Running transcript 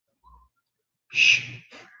Shh.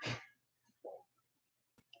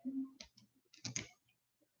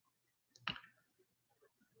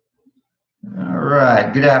 All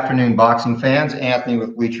right, good afternoon, boxing fans. Anthony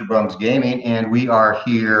with Bleacher Bums Gaming, and we are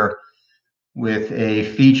here with a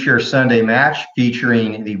feature Sunday match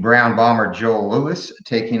featuring the Brown Bomber Joel Lewis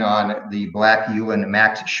taking on the Black Ulan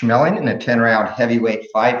Max Schmeling in a 10-round heavyweight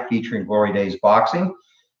fight featuring Glory Days Boxing.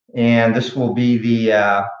 And this will be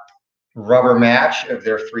the rubber match of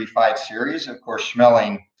their 3-fight series. Of course,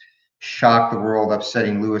 Schmeling shocked the world,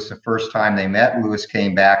 upsetting Lewis the first time they met. Lewis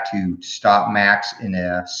came back to stop Max in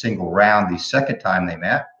a single round the second time they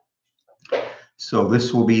met. So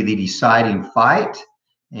this will be the deciding fight,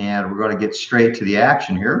 and we're going to get straight to the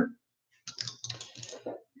action here.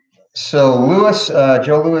 So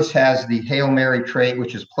Joe Lewis has the Hail Mary trait,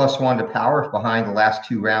 which is +1 to power behind the last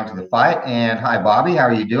 2 rounds of the fight. And hi, Bobby, how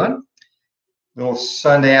are you doing? Little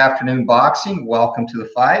Sunday afternoon boxing. Welcome to the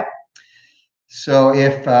fight. So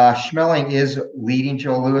if Schmeling is leading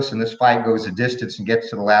Joe Lewis and this fight goes a distance and gets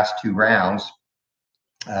to the last 2 rounds,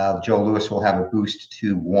 Joe Lewis will have a boost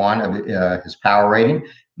to 1 of his power rating.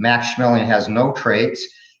 Max Schmeling has no traits,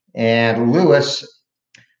 and Lewis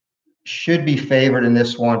should be favored in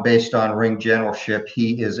this one based on ring generalship.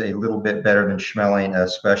 He is a little bit better than Schmeling,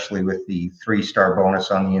 especially with the 3-star bonus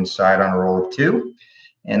on the inside on a roll of 2.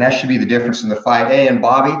 And that should be the difference in the fight. Hey, and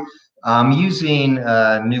Bobby, I'm using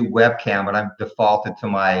a new webcam, but I've defaulted to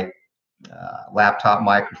my laptop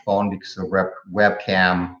microphone because the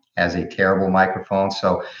webcam has a terrible microphone.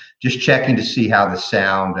 So just checking to see how the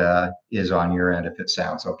sound is on your end, if it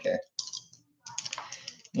sounds okay.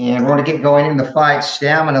 And we're going to get going in the fight.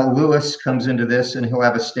 Stamina, Lewis comes into this, and he'll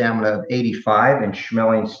have a stamina of 85 and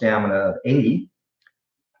Schmeling stamina of 80.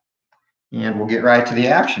 And we'll get right to the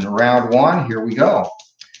action. Round 1, here we go.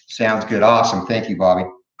 Sounds good. Awesome. Thank you, Bobby.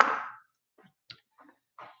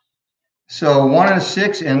 So 1 and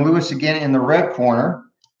 6, and Lewis again in the red corner.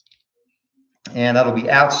 And that'll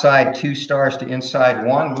be outside 2 stars to inside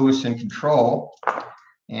 1. Lewis in control.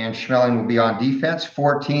 And Schmeling will be on defense.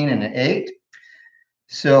 14 and an 8.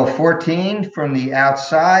 So 14 from the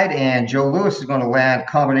outside, and Joe Lewis is going to land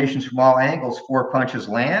combinations from all angles. 4 punches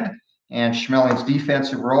land. And Schmeling's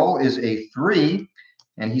defensive roll is a 3.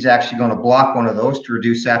 And he's actually going to block one of those to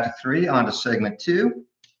reduce that to 3 onto segment 2.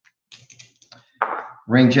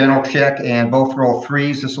 Ring general check, and both roll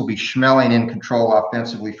 3s. This will be Schmeling in control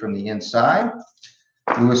offensively from the inside.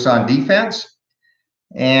 Lewis on defense.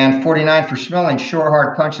 And 49 for Schmeling. Short,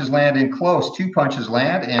 hard punches land in close. 2 punches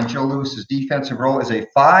land, and Joe Lewis's defensive roll is a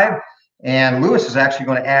 5. And Lewis is actually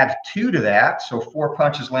going to add 2 to that. So 4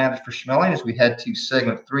 punches landed for Schmeling as we head to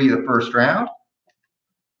segment 3 of the first round.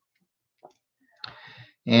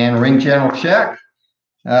 And ring general check.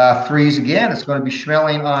 3s again. It's going to be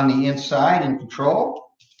Schmeling on the inside in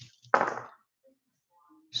control.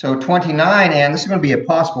 So 29, and this is going to be a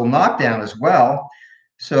possible knockdown as well.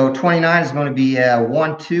 So 29 is going to be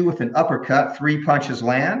 1-2 with an uppercut. 3 punches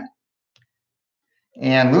land.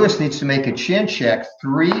 And Lewis needs to make a chin check,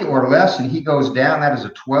 3 or less, and he goes down. That is a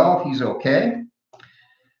 12. He's okay.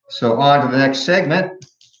 So on to the next segment.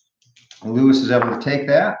 Lewis is able to take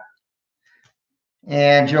that.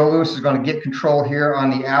 And Joe Lewis is going to get control here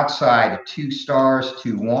on the outside, 2 stars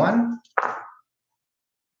to 1.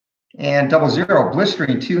 And 0-0,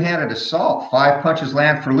 blistering 2-handed assault. 5 punches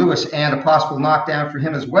land for Lewis and a possible knockdown for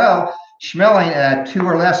him as well. Schmeling 2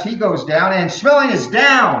 or less, he goes down, and Schmeling is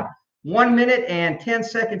down. 1 minute and 10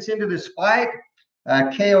 seconds into this fight.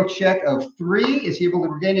 KO check of 3. Is he able to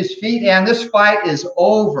regain his feet? And this fight is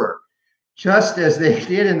over. Just as they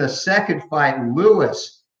did in the second fight,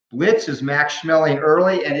 Lewis blitzes Max Schmeling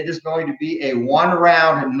early, and it is going to be a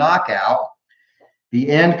 1-round knockout. The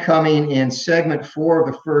end coming in segment 4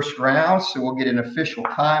 of the first round, so we'll get an official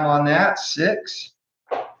time on that. 6.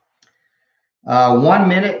 1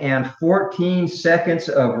 minute and 14 seconds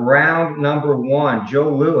of round number 1.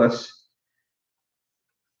 Joe Lewis,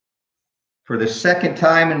 for the second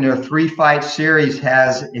time in their 3-fight series,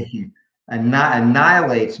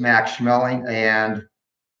 annihilates Max Schmeling, and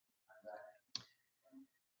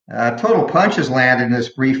total punches landed in this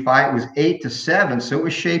brief fight was 8-7, so it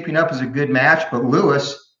was shaping up as a good match. But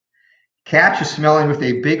Lewis catches Schmeling with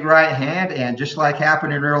a big right hand, and just like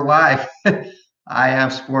happened in real life, I am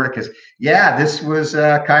Sporticus. Yeah, this was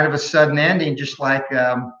kind of a sudden ending, just like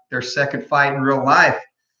their second fight in real life.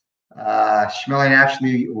 Schmeling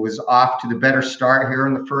actually was off to the better start here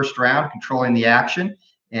in the first round, controlling the action,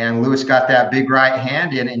 and Lewis got that big right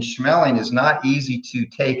hand in, and Schmeling is not easy to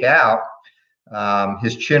take out.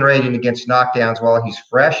 His chin rating against knockdowns while he's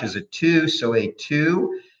fresh is a 2, so a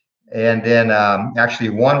 2. And then actually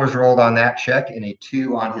 1 was rolled on that check and a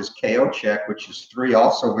 2 on his KO check, which is 3,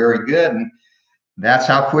 also very good. And that's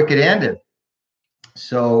how quick it ended.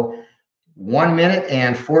 So 1 minute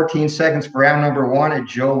and 14 seconds for round number 1. And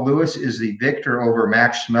Joe Louis is the victor over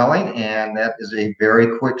Max Schmeling. And that is a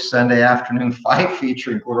very quick Sunday afternoon fight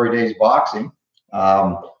featuring Glory Days Boxing.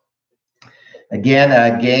 Again,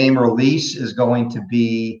 a game release is going to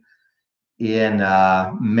be in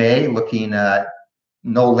May, looking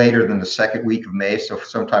no later than the second week of May, so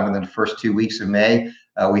sometime within the first 2 weeks of May.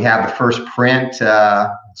 We have the first print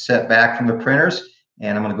set back from the printers,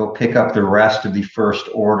 and I'm going to go pick up the rest of the first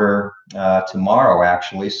order tomorrow,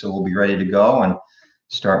 actually. So we'll be ready to go and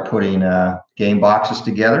start putting game boxes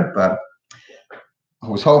together. But I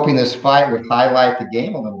was hoping this fight would highlight the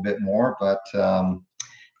game a little bit more, but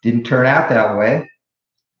didn't turn out that way.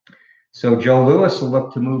 So Joe Louis will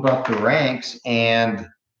look to move up the ranks, and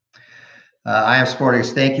I Am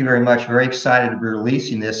Sporticus, thank you very much. Very excited to be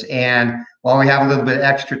releasing this. And while we have a little bit of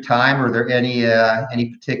extra time, are there any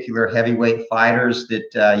particular heavyweight fighters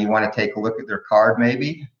that you want to take a look at their card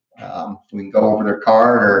maybe? We can go over their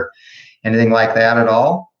card or anything like that at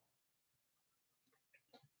all.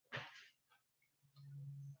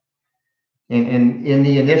 In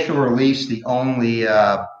the initial release, the only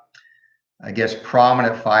I guess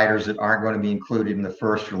prominent fighters that aren't going to be included in the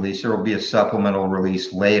first release. There will be a supplemental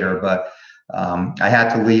release later, but I had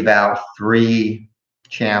to leave out 3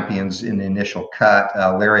 champions in the initial cut.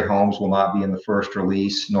 Larry Holmes will not be in the first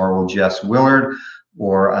release, nor will Jess Willard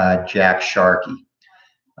or Jack Sharkey.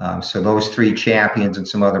 So those 3 champions and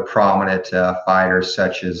some other prominent fighters,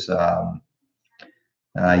 such as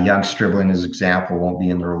Young Stribling, as example, won't be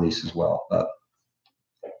in the release as well. But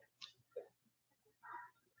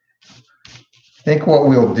I think what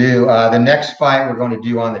we'll do, the next fight we're going to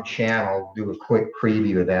do on the channel, do a quick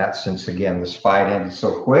preview of that, since again this fight ended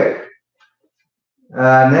so quick.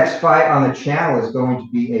 Next fight on the channel is going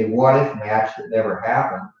to be a what-if match that never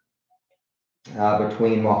happened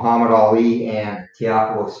between Muhammad Ali and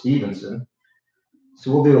Teofimo Stevenson.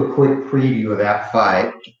 So we'll do a quick preview of that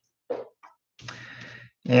fight.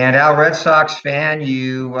 And Al, Red Sox fan,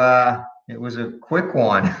 it was a quick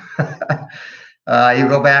one. You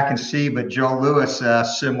go back and see, but Joe Louis,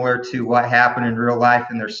 similar to what happened in real life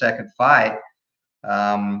in their second fight,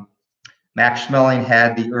 Max Schmeling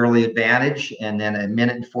had the early advantage, and then 1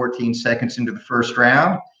 minute and 14 seconds into the first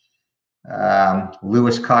round,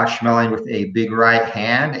 Louis caught Schmeling with a big right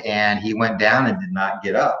hand, and he went down and did not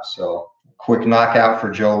get up. So quick knockout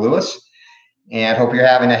for Joe Louis. And hope you're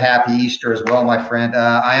having a happy Easter as well, my friend.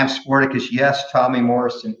 I Am Sporticus. Yes, Tommy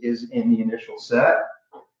Morrison is in the initial set.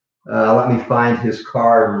 Let me find his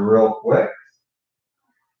card real quick.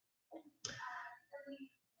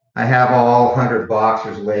 I have all 100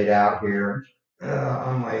 boxers laid out here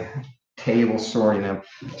on my table, sorting them.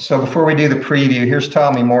 So before we do the preview, here's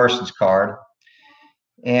Tommy Morrison's card.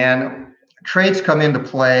 And traits come into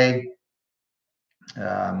play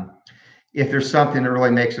if there's something that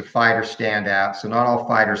really makes a fighter stand out. So not all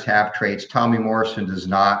fighters have traits. Tommy Morrison does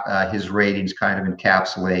not. His ratings kind of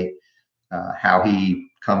encapsulate how he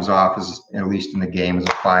comes off, as at least in the game, as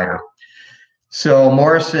a fighter. So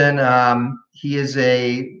Morrison, he is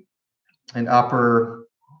an upper,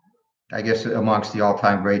 I guess, amongst the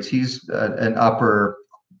all-time greats. He's an upper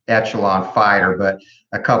echelon fighter, but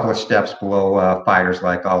a couple of steps below fighters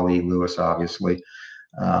like Ali, Louis, obviously.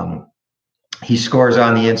 He scores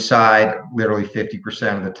on the inside literally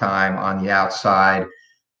 50% of the time. On the outside,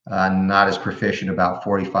 not as proficient, about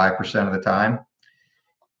 45% of the time.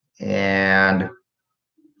 And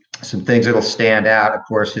some things that'll stand out, of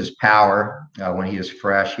course, his power. When he is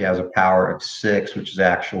fresh, he has a power of 6, which is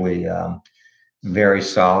actually very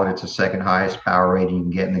solid. It's the second highest power rating you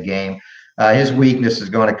can get in the game. His weakness is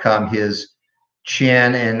going to come his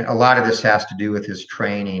chin, and a lot of this has to do with his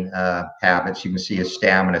training habits. You can see his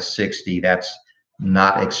stamina 60. That's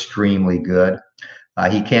not extremely good.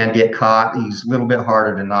 He can get caught. He's a little bit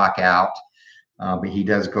harder to knock out, but he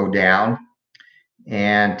does go down.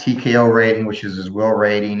 And TKO rating, which is his will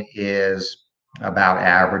rating, is about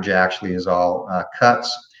average. Actually, is all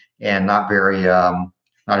cuts, and not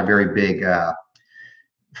a very big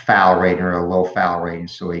foul rating or a low foul rating.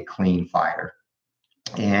 So a clean fighter.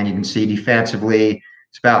 And you can see defensively,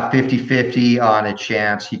 it's about 50-50 on a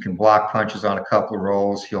chance. He can block punches on a couple of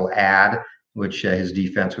rolls. He'll add, which his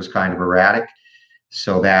defense was kind of erratic.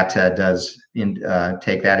 So that does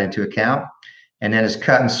take that into account. And then his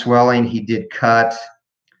cut and swelling, he did cut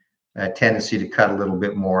a tendency to cut a little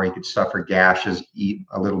bit more. He could suffer gashes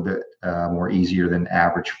a little bit more easier than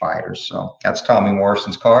average fighters. So that's Tommy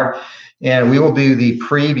Morrison's card. And we will do the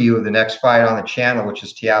preview of the next fight on the channel, which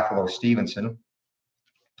is Teofimo Stevenson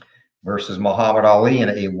versus Muhammad Ali in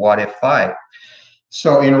a what-if fight.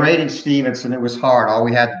 So in rating Stevenson, it was hard. All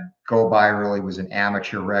we had to go by really was an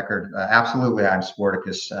amateur record. Absolutely, I'm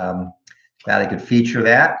Sporticus. Glad I could feature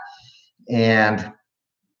that. And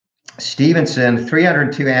Stevenson,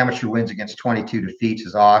 302 amateur wins against 22 defeats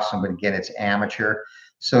is awesome, but again, it's amateur.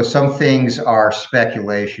 So some things are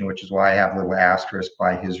speculation, which is why I have a little asterisk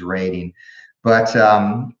by his rating. But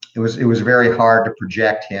it was very hard to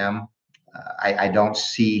project him. I don't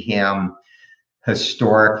see him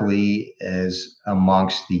historically as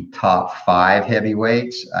amongst the top 5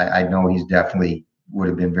 heavyweights. I know he's definitely would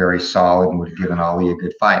have been very solid and would have given Ali a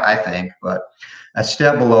good fight, I think, but a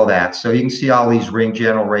step below that. So you can see Ali's ring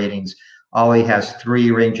general ratings. Ali has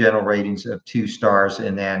 3 ring general ratings of 2 stars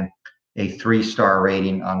and then a 3-star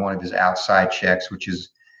rating on one of his outside checks, which is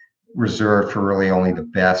reserved for really only the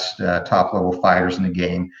best top-level fighters in the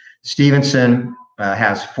game. Stevenson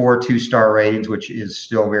has 4 2-star ratings, which is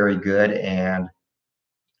still very good, and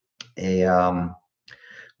a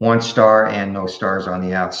 1-star and no stars on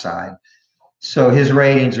the outside. So his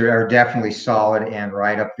ratings are definitely solid and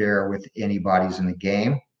right up there with anybody's in the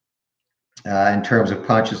game. In terms of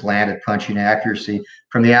punches landed, punching accuracy,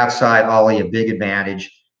 from the outside, Ali a big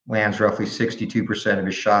advantage, lands roughly 62% of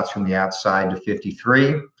his shots from the outside to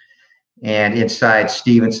 53%. And inside,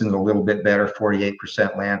 Stevenson's a little bit better,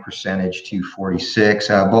 48% land percentage to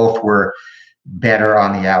 46%. Both were better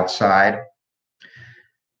on the outside.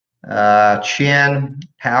 Chin,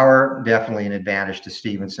 power, definitely an advantage to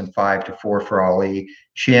Stevenson, 5-4 for Ali.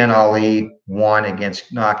 Chin, Ali won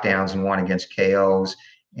against knockdowns and 1 against KOs.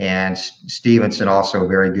 And Stevenson also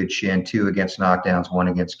very good chin, 2 against knockdowns, 1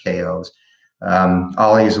 against KOs.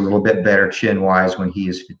 Ali is a little bit better chin-wise when he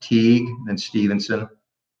is fatigued than Stevenson.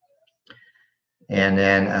 And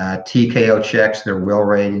then TKO checks, their will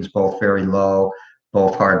ratings, both very low,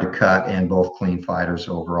 both hard to cut, and both clean fighters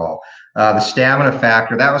overall. The stamina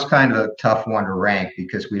factor, that was kind of a tough one to rank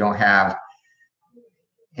because we don't have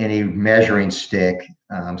any measuring stick.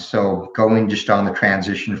 So going just on the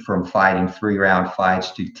transition from fighting 3-round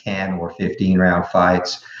fights to 10 or 15-round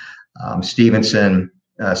fights, Stevenson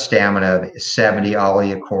stamina 70,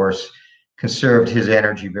 Ali, of course, conserved his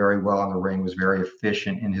energy very well in the ring, was very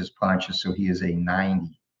efficient in his punches, so he is a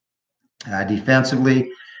 90.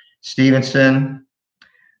 Defensively, Stevenson,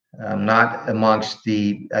 not amongst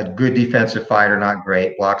the good defensive fighter, not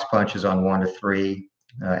great. Blocks punches on 1-3,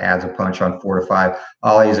 adds a punch on 4-5.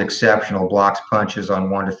 Ali is exceptional, blocks punches on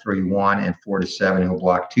 1-3, 1, and 4-7. He'll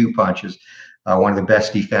block 2 punches. One of the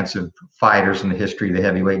best defensive fighters in the history of the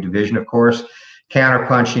heavyweight division, of course. Counter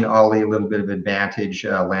punching, Ali a little bit of advantage,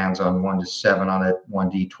 lands on 1-7 on a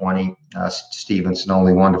 1D20. Stevenson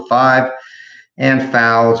only 1-5. And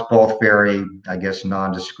fouls, both very, I guess,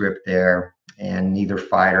 nondescript there. And neither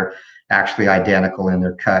fighter actually identical in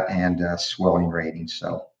their cut and swelling ratings.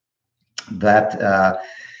 So that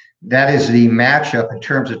is the matchup. In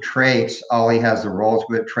terms of traits, Ali has the rolls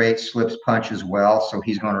with traits, slips punches well, so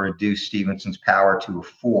he's going to reduce Stevenson's power to a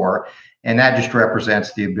 4. And that just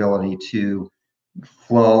represents the ability to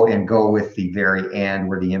flow and go with the very end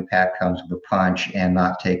where the impact comes with a punch and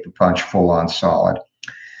not take the punch full on solid.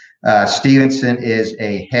 Stevenson is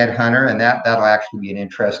a headhunter, and that'll actually be an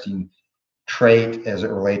interesting trait as it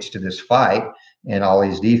relates to this fight and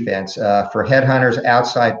Ali's defense. For headhunters,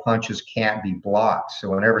 outside punches can't be blocked. So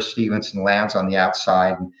whenever Stevenson lands on the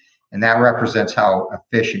outside, and that represents how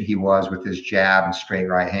efficient he was with his jab and straight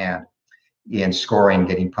right hand in scoring,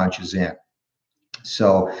 getting punches in.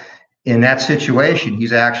 So in that situation,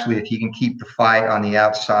 he's actually, if he can keep the fight on the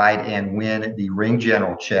outside and win the ring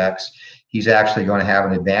general checks, he's actually going to have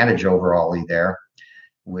an advantage over Ali there,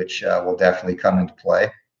 which will definitely come into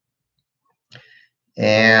play.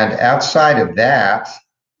 And outside of that,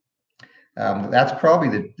 that's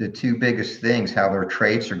probably the 2 biggest things, how their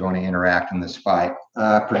traits are going to interact in this fight.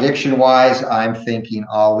 Prediction-wise, I'm thinking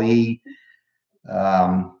Ali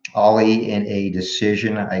in a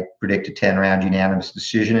decision. I predict a 10-round unanimous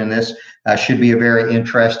decision in this. Should be a very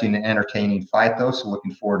interesting and entertaining fight, though, so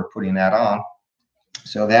looking forward to putting that on.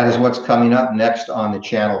 So that is what's coming up next on the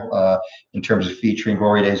channel in terms of featuring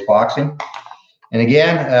Glory Days Boxing. And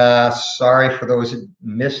again, sorry for those that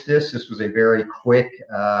missed this. This was a very quick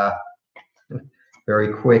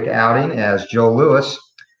outing as Joe Louis.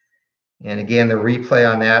 And again, the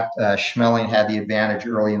replay on that, Schmeling had the advantage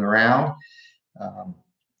early in the round.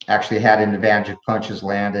 Actually had an advantage of punches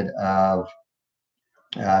landed of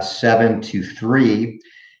 7-3.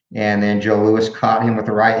 And then Joe Louis caught him with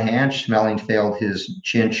the right hand. Schmeling failed his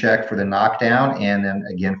chin check for the knockdown, and then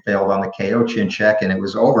again failed on the KO chin check, and it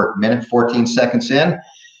was over. Minute 14 seconds in,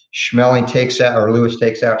 Schmeling takes out, or Louis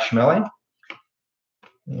takes out Schmeling.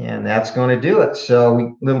 And that's going to do it. So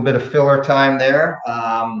a little bit of filler time there.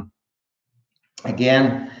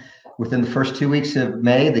 Again, within the first 2 weeks of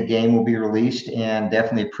May, the game will be released, and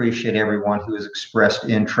definitely appreciate everyone who has expressed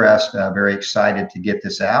interest. Very excited to get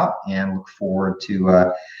this out, and look forward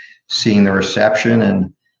to seeing the reception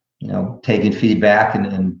and taking feedback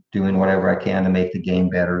and doing whatever I can to make the game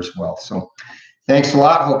better as well. So thanks a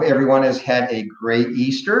lot. Hope everyone has had a great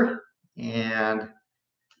Easter, and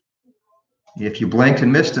if you blinked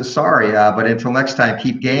and missed it, sorry. But until next time,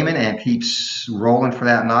 keep gaming and keep rolling for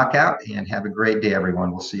that knockout, and have a great day,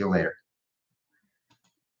 everyone. We'll see you later.